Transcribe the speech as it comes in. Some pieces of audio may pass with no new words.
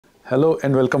Hello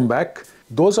and welcome back.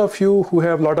 Those of you who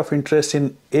have a lot of interest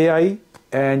in AI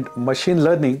and machine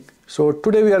learning, so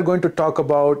today we are going to talk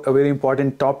about a very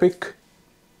important topic.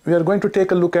 We are going to take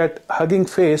a look at Hugging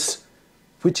Face,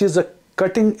 which is a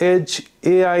cutting edge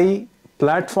AI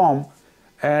platform,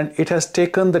 and it has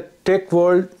taken the tech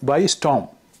world by storm.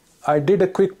 I did a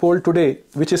quick poll today,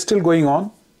 which is still going on,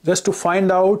 just to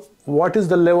find out what is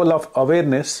the level of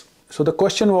awareness. So the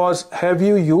question was, have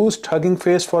you used Hugging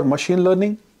Face for machine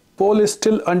learning? Poll is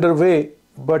still underway,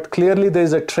 but clearly there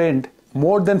is a trend.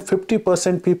 More than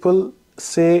 50% people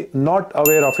say not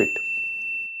aware of it.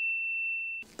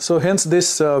 So hence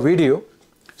this video.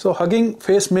 So Hugging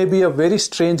Face may be a very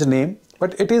strange name,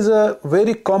 but it is a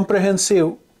very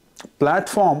comprehensive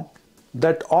platform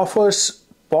that offers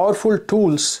powerful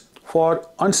tools for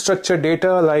unstructured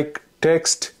data like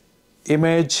text,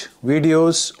 image,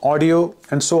 videos, audio,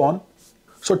 and so on.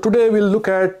 So today we'll look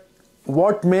at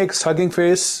what makes Hugging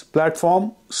Face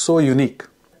platform so unique,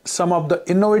 some of the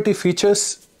innovative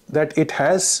features that it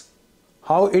has,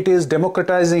 how it is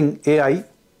democratizing AI,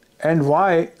 and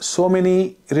why so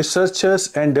many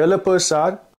researchers and developers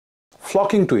are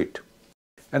flocking to it.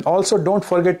 And also don't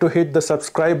forget to hit the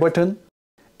subscribe button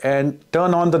and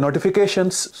turn on the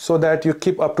notifications so that you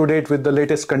keep up to date with the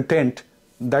latest content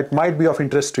that might be of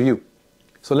interest to you.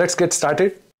 So let's get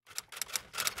started.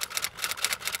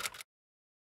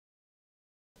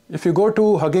 If you go to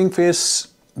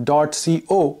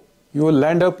huggingface.co, you will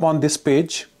land up on this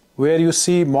page where you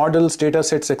see models,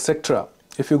 datasets, etc.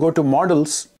 If you go to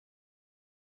models,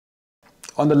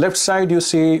 on the left side you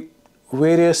see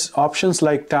various options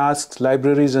like tasks,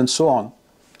 libraries, and so on.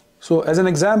 So as an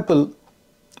example,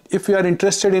 if you are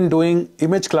interested in doing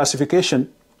image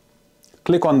classification,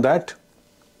 click on that,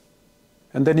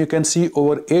 and then you can see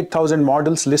over 8,000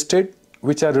 models listed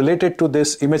which are related to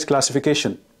this image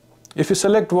classification. If you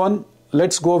select one,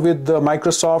 let's go with the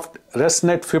Microsoft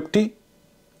ResNet 50.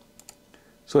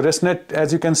 So ResNet,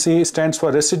 as you can see, stands for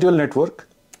residual network,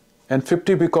 and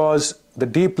 50 because the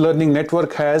deep learning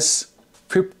network has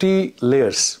 50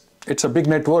 layers. It's a big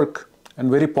network and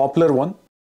very popular one.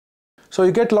 So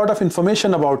you get a lot of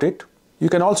information about it. You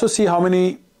can also see how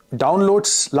many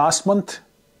downloads last month,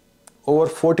 over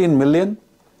 14 million.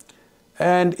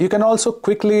 And you can also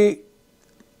quickly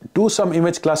do some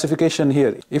image classification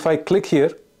here. If I click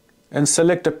here and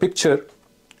select a picture,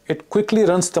 it quickly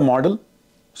runs the model.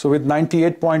 So with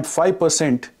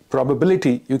 98.5%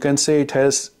 probability, you can say it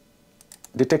has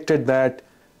detected that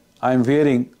I'm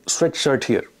wearing sweatshirt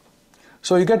here.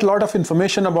 So you get a lot of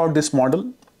information about this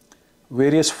model,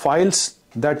 various files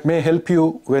that may help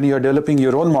you when you're developing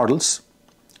your own models.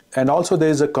 And also there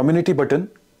is a community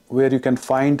button where you can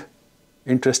find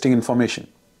interesting information.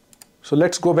 So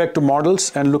let's go back to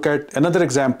models and look at another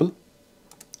example.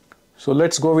 So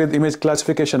let's go with image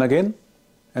classification again,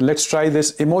 and let's try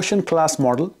this emotion class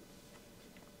model.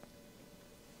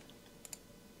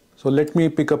 So let me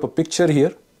pick up a picture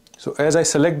here. So as I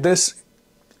select this,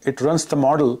 it runs the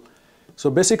model. So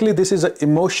basically this is an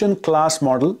emotion class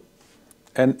model,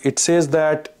 and it says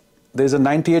that there's a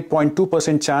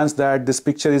 98.2% chance that this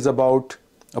picture is about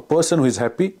a person who is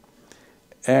happy,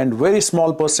 and very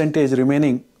small percentage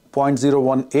remaining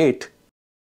 0.018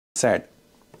 sad.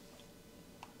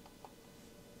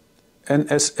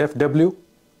 NSFW,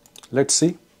 let's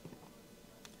see.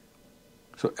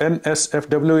 So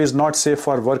NSFW is not safe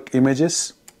for work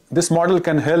images. This model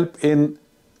can help in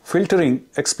filtering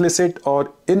explicit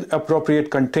or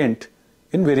inappropriate content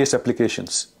in various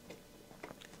applications.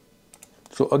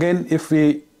 So again, if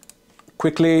we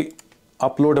quickly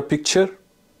upload a picture,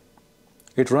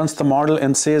 it runs the model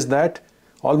and says that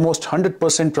almost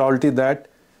 100% probability that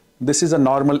this is a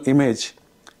normal image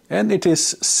and it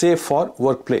is safe for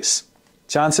workplace.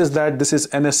 Chances that this is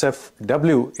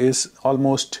NSFW is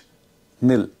almost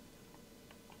nil.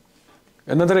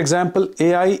 Another example,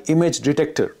 AI image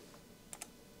detector.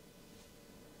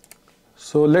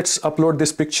 So let's upload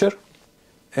this picture,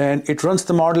 and it runs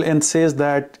the model and says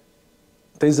that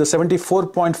there is a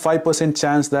 74.5%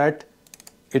 chance that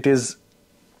it is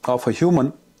of a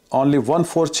human, only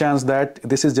 1/4 chance that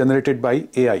this is generated by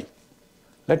AI.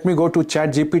 Let me go to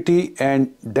ChatGPT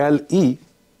and DALL-E,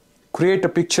 create a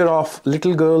picture of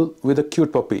little girl with a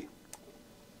cute puppy.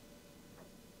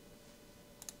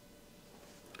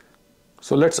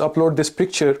 So let's upload this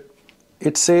picture.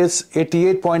 It says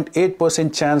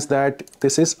 88.8% chance that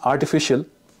this is artificial,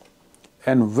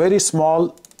 and very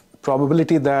small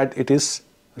probability that it is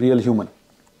real human.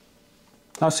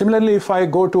 Now similarly, if I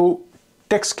go to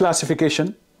text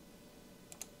classification,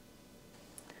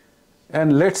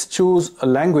 and let's choose a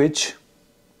language,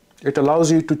 it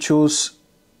allows you to choose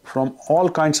from all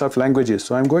kinds of languages.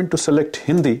 So I'm going to select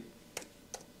Hindi,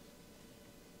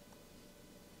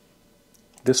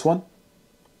 this one.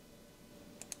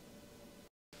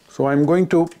 So I'm going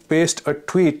to paste a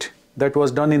tweet that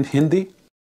was done in Hindi,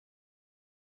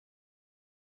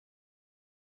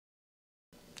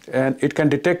 and it can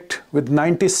detect with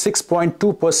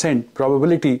 96.2%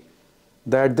 probability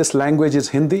that this language is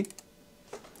Hindi,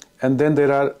 and then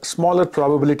there are smaller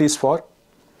probabilities for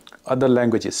other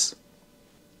languages.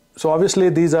 So obviously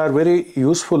these are very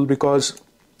useful because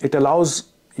it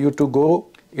allows you to go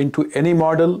into any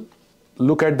model,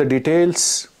 look at the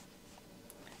details,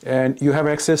 and you have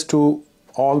access to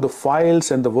all the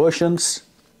files and the versions.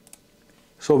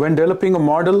 So when developing a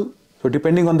model, so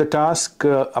depending on the task,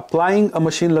 applying a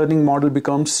machine learning model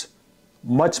becomes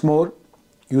much more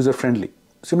user friendly.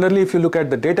 Similarly, if you look at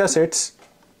the data sets,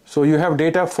 so you have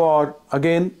data for,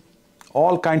 again,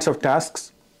 all kinds of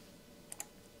tasks.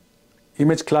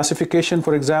 Image classification,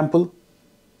 for example.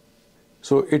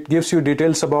 So it gives you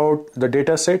details about the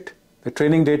data set. The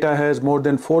training data has more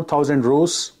than 4,000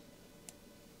 rows.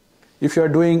 If you are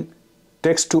doing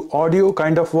text to audio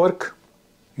kind of work,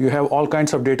 you have all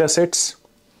kinds of data sets.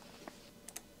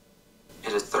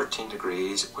 It is 13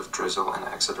 degrees with drizzle in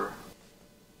Exeter.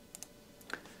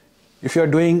 If you are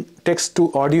doing text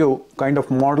to audio kind of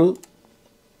model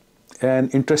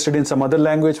and interested in some other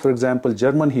language, for example,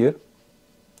 German here.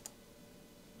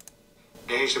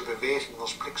 Deze beweging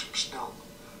was bliksemsnel.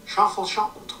 Jean Valjean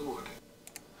ontroerde.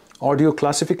 Audio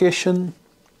classification,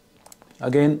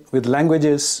 again with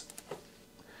languages.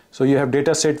 So you have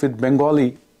data set with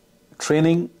Bengali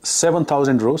training,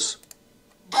 7,000 rows.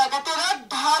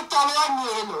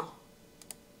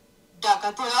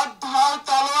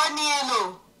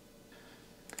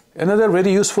 Another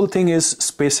very useful thing is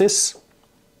Spaces.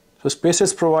 So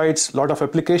Spaces provides a lot of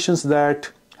applications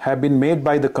that have been made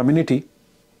by the community.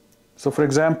 So for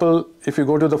example, if you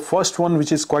go to the first one,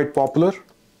 which is quite popular,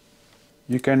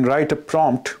 you can write a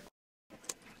prompt.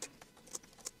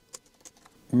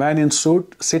 Man in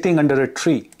suit sitting under a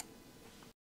tree.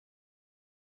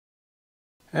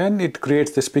 And it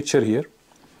creates this picture here.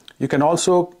 You can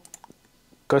also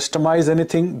customize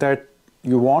anything that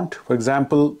you want. For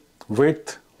example,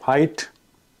 width, height.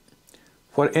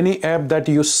 For any app that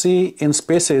you see in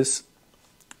Spaces,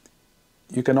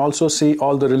 you can also see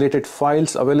all the related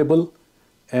files available,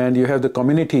 and you have the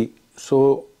community.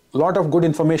 So a lot of good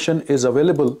information is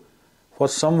available for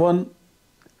someone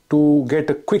to get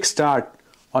a quick start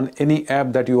on any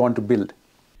app that you want to build.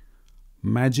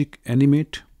 Magic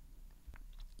Animate.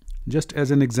 Just as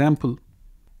an example,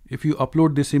 if you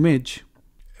upload this image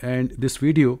and this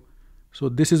video, so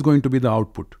this is going to be the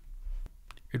output.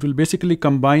 It will basically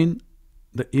combine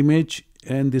the image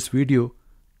and this video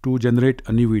to generate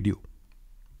a new video.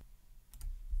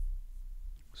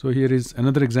 So here is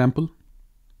another example.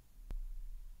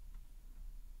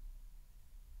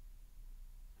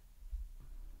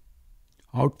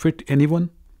 Outfit anyone.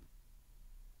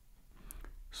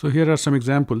 So here are some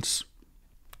examples.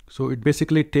 So it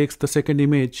basically takes the second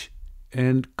image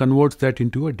and converts that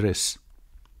into a dress.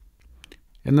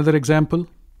 Another example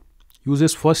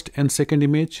uses first and second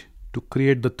image to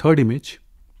create the third image.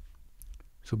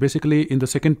 So basically in the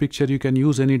second picture you can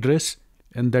use any dress,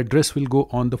 and that dress will go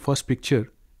on the first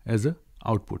picture as a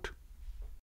output.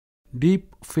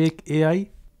 Deep fake AI.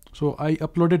 So I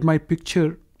uploaded my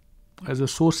picture as a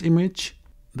source image.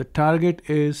 The target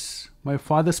is my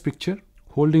father's picture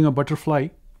holding a butterfly.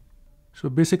 So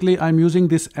basically I'm using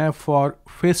this app for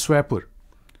face swapper.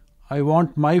 I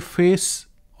want my face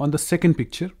on the second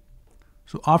picture.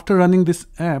 So after running this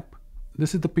app,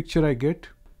 this is the picture I get.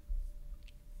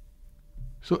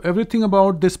 So everything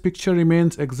about this picture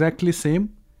remains exactly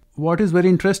same. What is very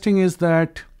interesting is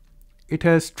that it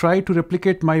has tried to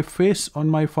replicate my face on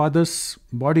my father's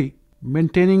body,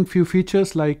 maintaining few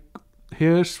features like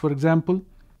hairs, for example,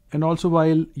 and also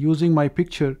while using my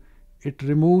picture, it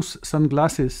removes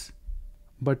sunglasses,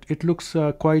 but it looks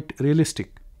quite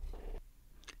realistic.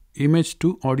 Image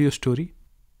to audio story.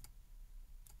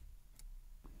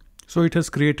 So it has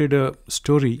created a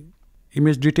story.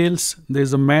 Image details, there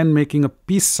is a man making a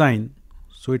peace sign.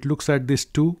 So it looks at this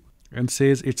too and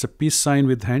says it's a peace sign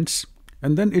with hands.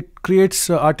 And then it creates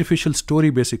an artificial story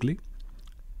basically.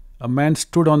 A man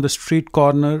stood on the street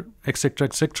corner, etc.,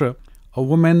 etc. A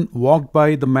woman walked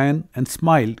by the man and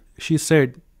smiled. She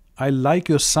said, "I like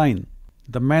your sign."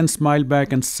 The man smiled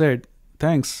back and said,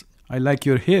 "Thanks, I like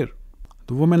your hair."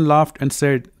 The woman laughed and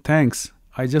said, "Thanks,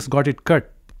 I just got it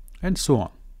cut," and so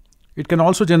on. It can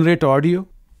also generate audio,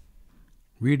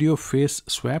 video face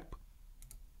swap.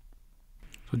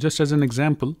 So just as an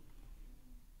example,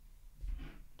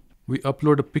 We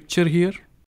upload a picture here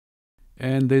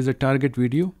and there is a target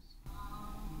video.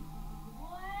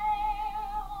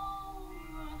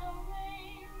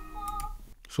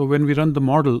 So when we run the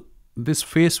model, this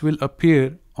face will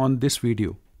appear on this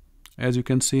video, as you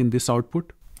can see in this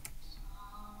output.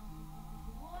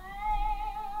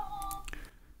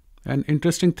 An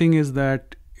interesting thing is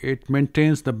that it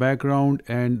maintains the background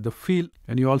and the feel,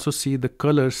 and you also see the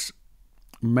colors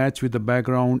match with the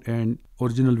background and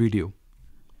original video.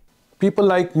 People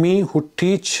like me who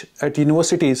teach at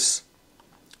universities,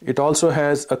 it also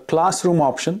has a classroom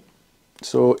option,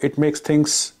 so it makes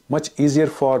things much easier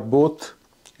for both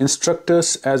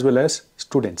instructors as well as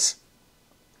students.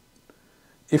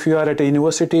 If you are at a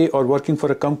university or working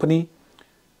for a company,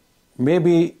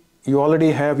 maybe you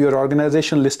already have your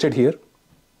organization listed here.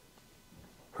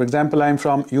 For example, I am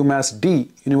from UMass D,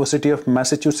 University of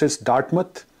Massachusetts,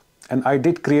 Dartmouth, and I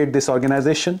did create this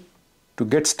organization to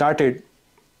get started.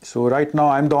 So right now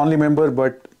I'm the only member,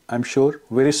 but I'm sure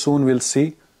very soon we'll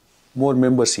see more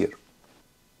members here.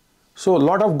 So a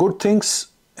lot of good things,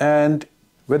 and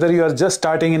whether you are just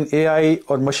starting in AI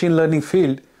or machine learning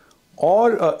field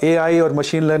or a AI or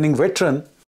machine learning veteran,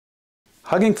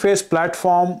 Hugging Face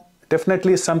platform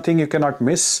definitely is something you cannot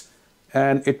miss,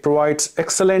 and it provides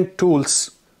excellent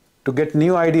tools to get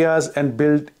new ideas and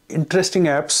build interesting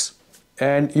apps,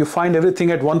 and you find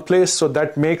everything at one place, so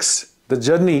that makes the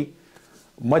journey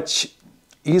much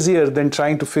easier than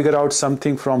trying to figure out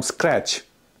something from scratch.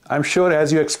 I'm sure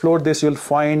as you explore this, you'll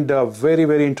find very,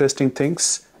 very interesting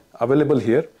things available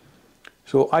here.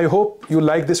 So I hope you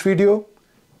like this video.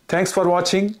 Thanks for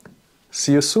watching.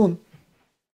 See you soon.